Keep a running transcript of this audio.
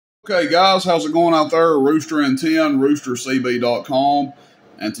Okay, guys, how's it going out there? Rooster and 10, roostercb.com.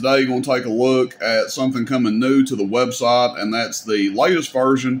 And today you're going to take a look at something coming new to the website, and that's the latest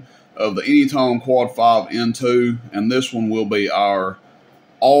version of the Anytone Quad 5 N2. And this one will be our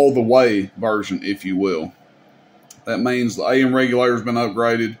all-the-way version, if you will. That means the AM regulator's been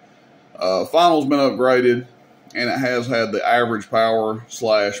upgraded, final's been upgraded, and it has had the average power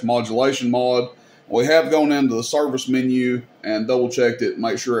 / modulation mod. We have gone into the service menu and double checked it,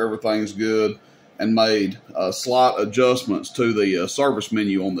 make sure everything's good, and made slight adjustments to the service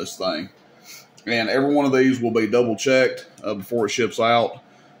menu on this thing. And every one of these will be double checked before it ships out.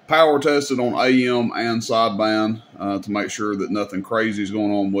 Power tested on AM and sideband to make sure that nothing crazy is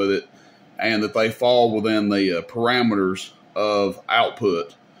going on with it, and that they fall within the parameters of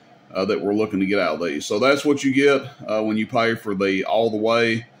output that we're looking to get out of these. So that's what you get when you pay for the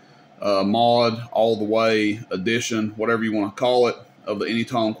all-the-way mod, all-the-way edition, whatever you want to call it, of the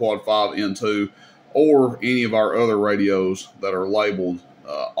Anytone Quad 5 N2, or any of our other radios that are labeled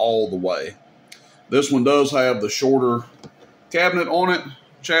all the way. This one does have the shorter cabinet on it,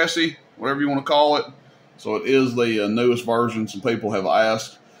 chassis, whatever you want to call it. So it is the newest version. Some people have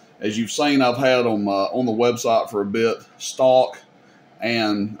asked. As you've seen, I've had them on the website for a bit, stock,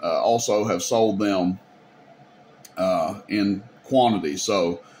 and also have sold them in quantity.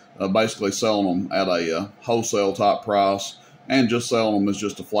 So basically selling them at a wholesale type price, and just selling them as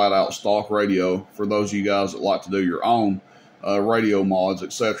just a flat out stock radio for those of you guys that like to do your own radio mods,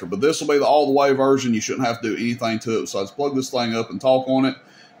 etc. But this will be the all-the-way version. You shouldn't have to do anything to it besides plug this thing up and talk on it.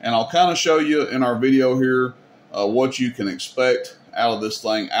 And I'll kind of show you in our video here what you can expect out of this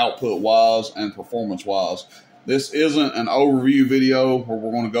thing output-wise and performance-wise. This isn't an overview video where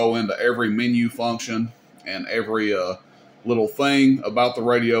we're going to go into every menu function and every little thing about the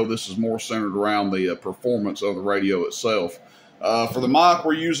radio. This is more centered around the performance of the radio itself. For the mic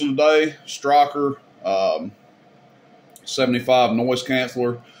we're using today, Striker 75 noise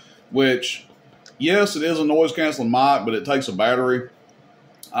canceller, which, yes, it is a noise canceling mic, but it takes a battery.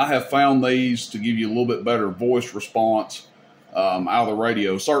 I have found these to give you a little bit better voice response out of the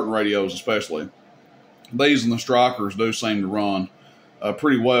radio, certain radios especially. These and the Strikers do seem to run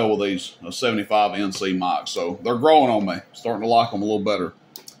pretty well with these 75 NC mics, so they're growing on me. Starting to like them a little better.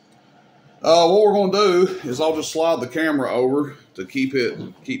 What we're going to do is I'll just slide the camera over to keep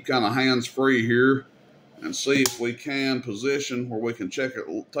kind of hands free here, and see if we can position where we can take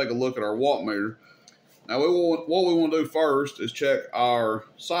a look at our watt meter. Now, what we want to do first is check our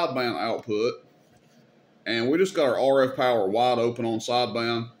sideband output, and we just got our RF power wide open on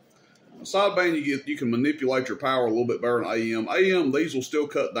sideband. Sideband, you can manipulate your power a little bit better than AM. AM, these will still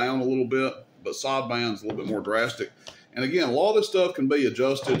cut down a little bit, but sideband's a little bit more drastic. And again, a lot of this stuff can be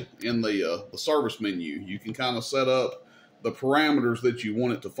adjusted in the service menu. You can kind of set up the parameters that you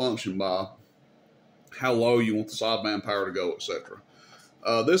want it to function by, how low you want the sideband power to go, etc.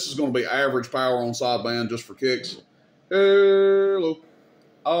 This is going to be average power on sideband just for kicks. Hello,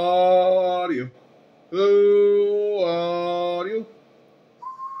 audio. Hello, audio.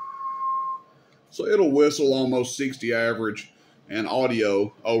 So it'll whistle almost 60 average, and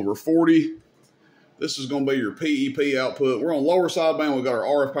audio over 40. This is going to be your PEP output. We're on lower sideband. We've got our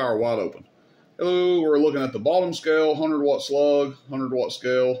RF power wide open. Hello, we're looking at the bottom scale, 100 watt slug, 100 watt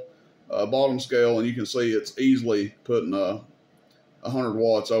scale, bottom scale, and you can see it's easily putting 100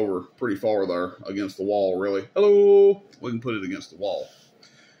 watts over pretty far there against the wall, really. Hello, we can put it against the wall.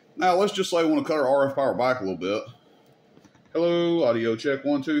 Now, let's just say we want to cut our RF power back a little bit. Hello, audio check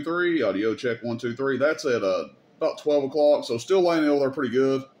 1, 2, 3. Audio check 1, 2, 3. That's at about 12 o'clock, so still laying over there pretty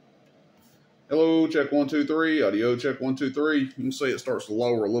good. Hello, check 1, 2, 3. Audio check 1, 2, 3. You can see it starts to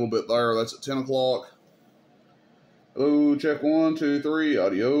lower a little bit there. That's at 10 o'clock. Hello, check 1, 2, 3.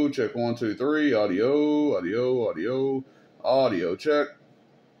 Audio check 1, 2, 3. Audio, audio check.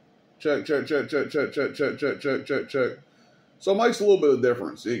 Check. So it makes a little bit of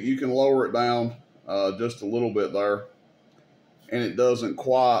difference. You can lower it down just a little bit there. And it doesn't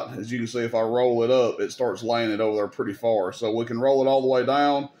quite, as you can see, if I roll it up, it starts laying it over there pretty far. So we can roll it all the way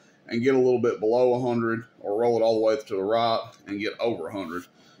down and get a little bit below 100, or roll it all the way to the right and get over 100.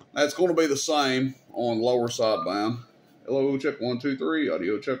 That's going to be the same on lower sideband. Hello, check 1, 2, 3.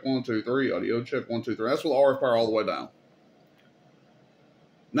 Audio check 1, 2, 3. Audio check 1, 2, 3. That's with RF power all the way down.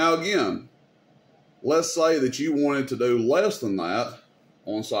 Now again, let's say that you wanted to do less than that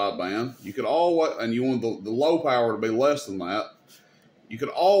on sideband. You could always, and you want the low power to be less than that. You could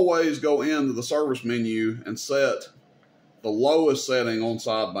always go into the service menu and set the lowest setting on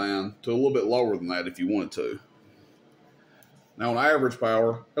sideband to a little bit lower than that if you wanted to. Now on average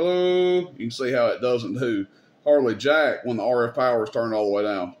power, hello, you can see how it doesn't do hardly jack when the RF power is turned all the way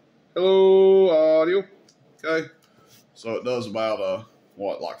down. Hello, audio. Okay. So it does about,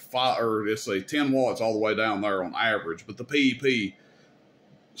 what, like 10 watts all the way down there on average. But the PEP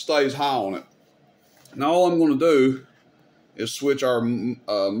stays high on it. Now all I'm going to do is switch our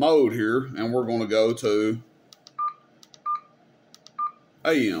mode here, and we're going to go to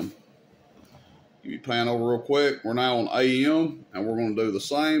AM. Give you pan over real quick. We're now on AM, and we're going to do the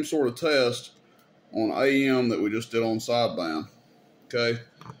same sort of test on AM that we just did on sideband. Okay,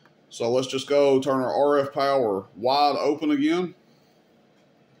 so let's just go turn our RF power wide open again.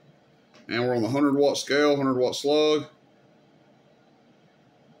 And we're on the 100 watt scale, 100 watt slug.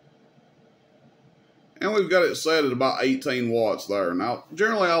 And we've got it set at about 18 watts there. Now,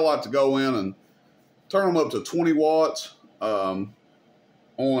 generally I like to go in and turn them up to 20 watts on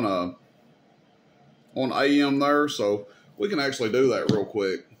AM there. So we can actually do that real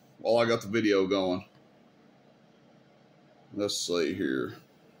quick while I got the video going. Let's see here.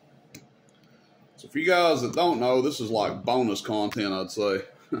 So for you guys that don't know, this is like bonus content, I'd say.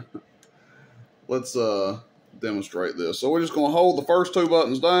 Let's demonstrate this. So we're just going to hold the first two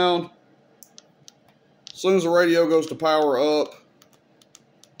buttons down. As soon as the radio goes to power up,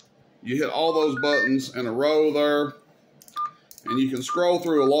 you hit all those buttons in a row there. And you can scroll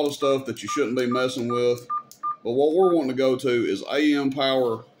through a lot of stuff that you shouldn't be messing with. But what we're wanting to go to is AM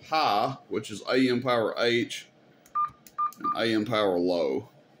power high, which is AM power H, and AM power low.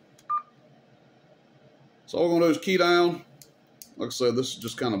 So all we're going to do is key down. Like I said, this is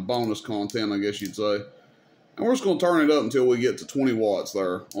just kind of bonus content, I guess you'd say. And we're just going to turn it up until we get to 20 watts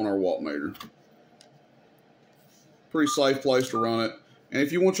there on our watt meter. Pretty safe place to run it. And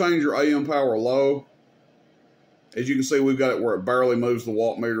if you want to change your AM power low, as you can see, we've got it where it barely moves the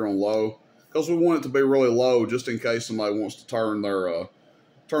watt meter on low, because we want it to be really low just in case somebody wants to turn their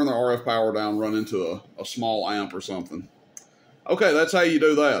RF power down, run into a small amp or something. Okay, that's how you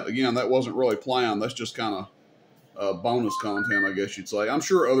do that. Again, that wasn't really planned. That's just kind of bonus content, I guess you'd say. I'm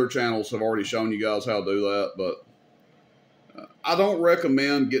sure other channels have already shown you guys how to do that, but I don't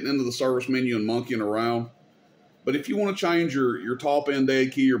recommend getting into the service menu and monkeying around. But if you want to change your top end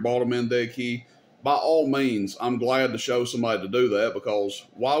dead key, your bottom end dead key, by all means, I'm glad to show somebody to do that, because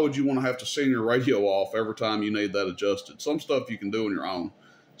why would you want to have to send your radio off every time you need that adjusted? Some stuff you can do on your own.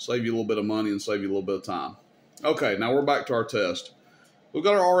 Save you a little bit of money and save you a little bit of time. Okay, now we're back to our test. We've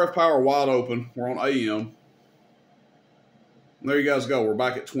got our RF power wide open. We're on AM. And there you guys go. We're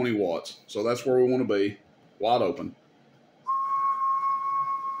back at 20 watts. So that's where we want to be. Wide open.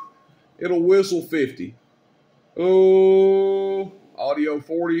 It'll whistle 50. Oh, audio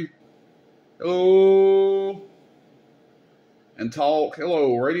 40. Hello. And talk.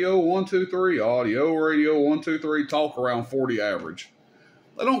 Hello, radio 1, 2, 3. Audio, radio 1, 2, 3. Talk around 40 average.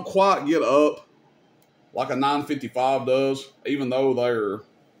 They don't quite get up like a 955 does, even though they're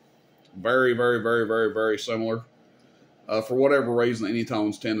very, very, very, very, very similar. For whatever reason,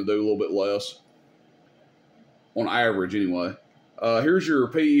 Anytones tend to do a little bit less. On average, anyway. Here's your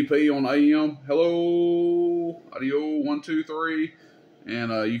PEP on AM. Hello, audio 1, 2, 3.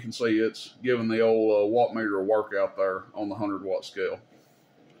 And you can see it's giving the old watt meter a workout there on the 100 watt scale.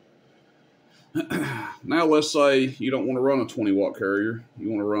 Now let's say you don't want to run a 20 watt carrier.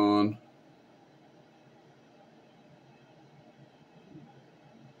 You want to run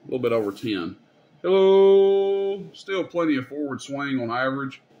a little bit over 10. Hello. Still plenty of forward swing on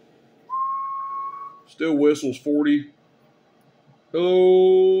average. Still whistles 40.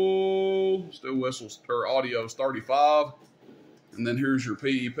 Hello. Still whistles, or audio is 35. And then here's your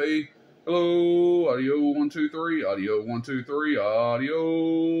PEP. Hello, audio 1, 2, 3, audio 1, 2, 3,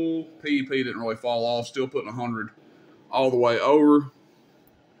 audio. PEP didn't really fall off, still putting 100 all the way over.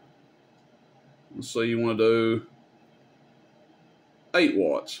 Let's see, you want to do 8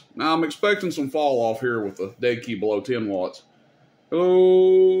 watts. Now I'm expecting some fall off here with the dead key below 10 watts.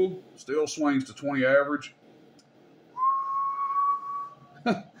 Hello, still swings to 20 average.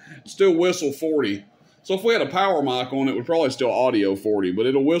 Still whistle 40. So if we had a power mic on it, we'd probably still audio 40, but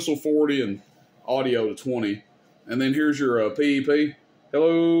it'll whistle 40 and audio to 20. And then here's your PEP.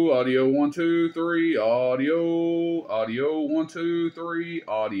 Hello, audio 1, 2, 3, audio, audio 1, 2, 3,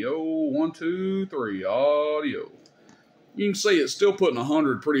 audio 1, 2, 3, audio. You can see it's still putting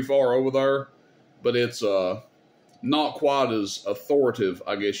 100 pretty far over there, but it's not quite as authoritative,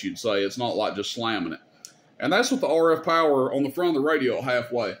 I guess you'd say. It's not like just slamming it. And that's with the RF power on the front of the radio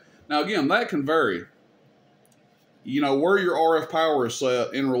halfway. Now again, that can vary. You know, where your RF power is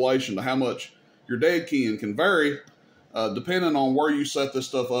set in relation to how much you're dead keying can vary depending on where you set this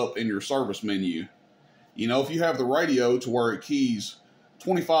stuff up in your service menu. You know, if you have the radio to where it keys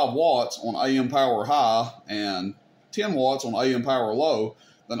 25 watts on AM power high and 10 watts on AM power low,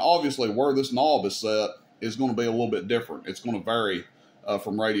 then obviously where this knob is set is going to be a little bit different. It's going to vary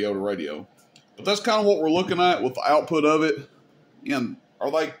from radio to radio. But that's kind of what we're looking at with the output of it. And are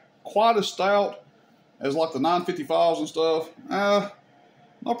they quite as stout as like the 955s and stuff? Not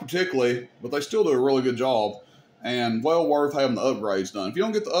particularly, but they still do a really good job and well worth having the upgrades done. If you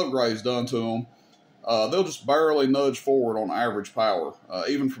don't get the upgrades done to them, they'll just barely nudge forward on average power.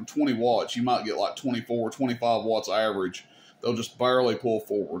 Even from 20 watts, you might get like 24, 25 watts average. They'll just barely pull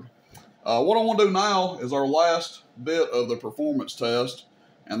forward. What I want to do now is our last bit of the performance test,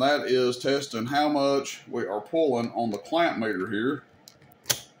 and that is testing how much we are pulling on the clamp meter here,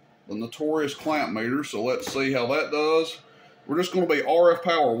 the notorious clamp meter. So let's see how that does. We're just going to be RF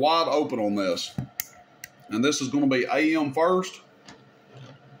power wide open on this. And this is going to be AM first.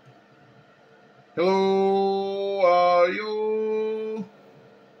 Hello, audio.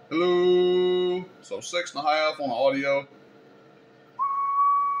 Hello. So 6.5 on the audio.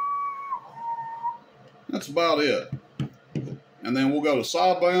 That's about it. And then we'll go to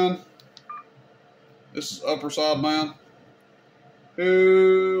sideband. This is upper sideband.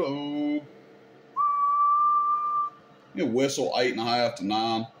 Hello. You whistle 8.5 to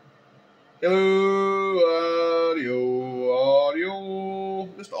 9. Hello, audio.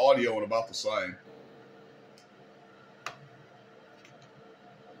 Just audio and about the same.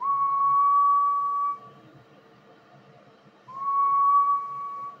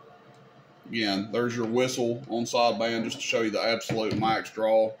 Again, there's your whistle on sideband just to show you the absolute max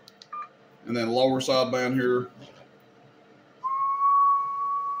draw. And then lower sideband here,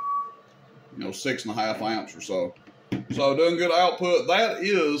 6.5 amps or so. So doing good output. That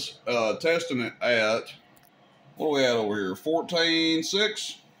is testing it at, what are we at over here?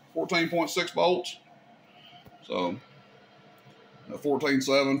 14.6 volts. So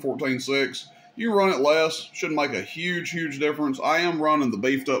 14.7, 14.6. You run it less, shouldn't make a huge difference. I am running the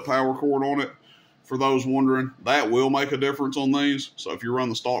beefed up power cord on it. For those wondering, that will make a difference on these. So if you run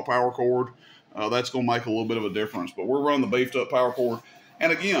the stock power cord, that's going to make a little bit of a difference. But we're running the beefed up power cord.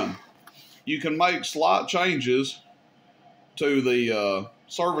 And again, you can make slight changes to the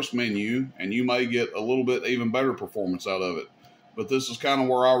service menu, and you may get a little bit even better performance out of it. But this is kind of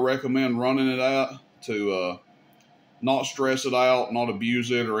where I recommend running it at to not stress it out, not abuse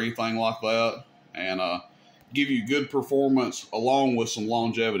it or anything like that, and give you good performance along with some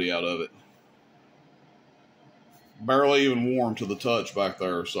longevity out of it. Barely even warm to the touch back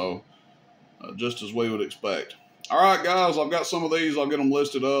there, so just as we would expect. All right, guys, I've got some of these. I'll get them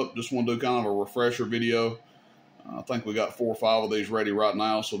listed up. Just want to do kind of a refresher video. I think we got 4 or 5 of these ready right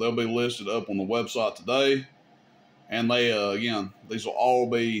now, so they'll be listed up on the website today. And they, again, these will all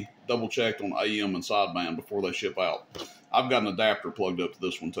be double-checked on AM and sideband before they ship out. I've got an adapter plugged up to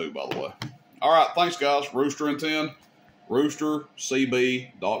this one too, by the way. All right, thanks, guys. Rooster and 10,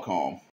 roostercb.com.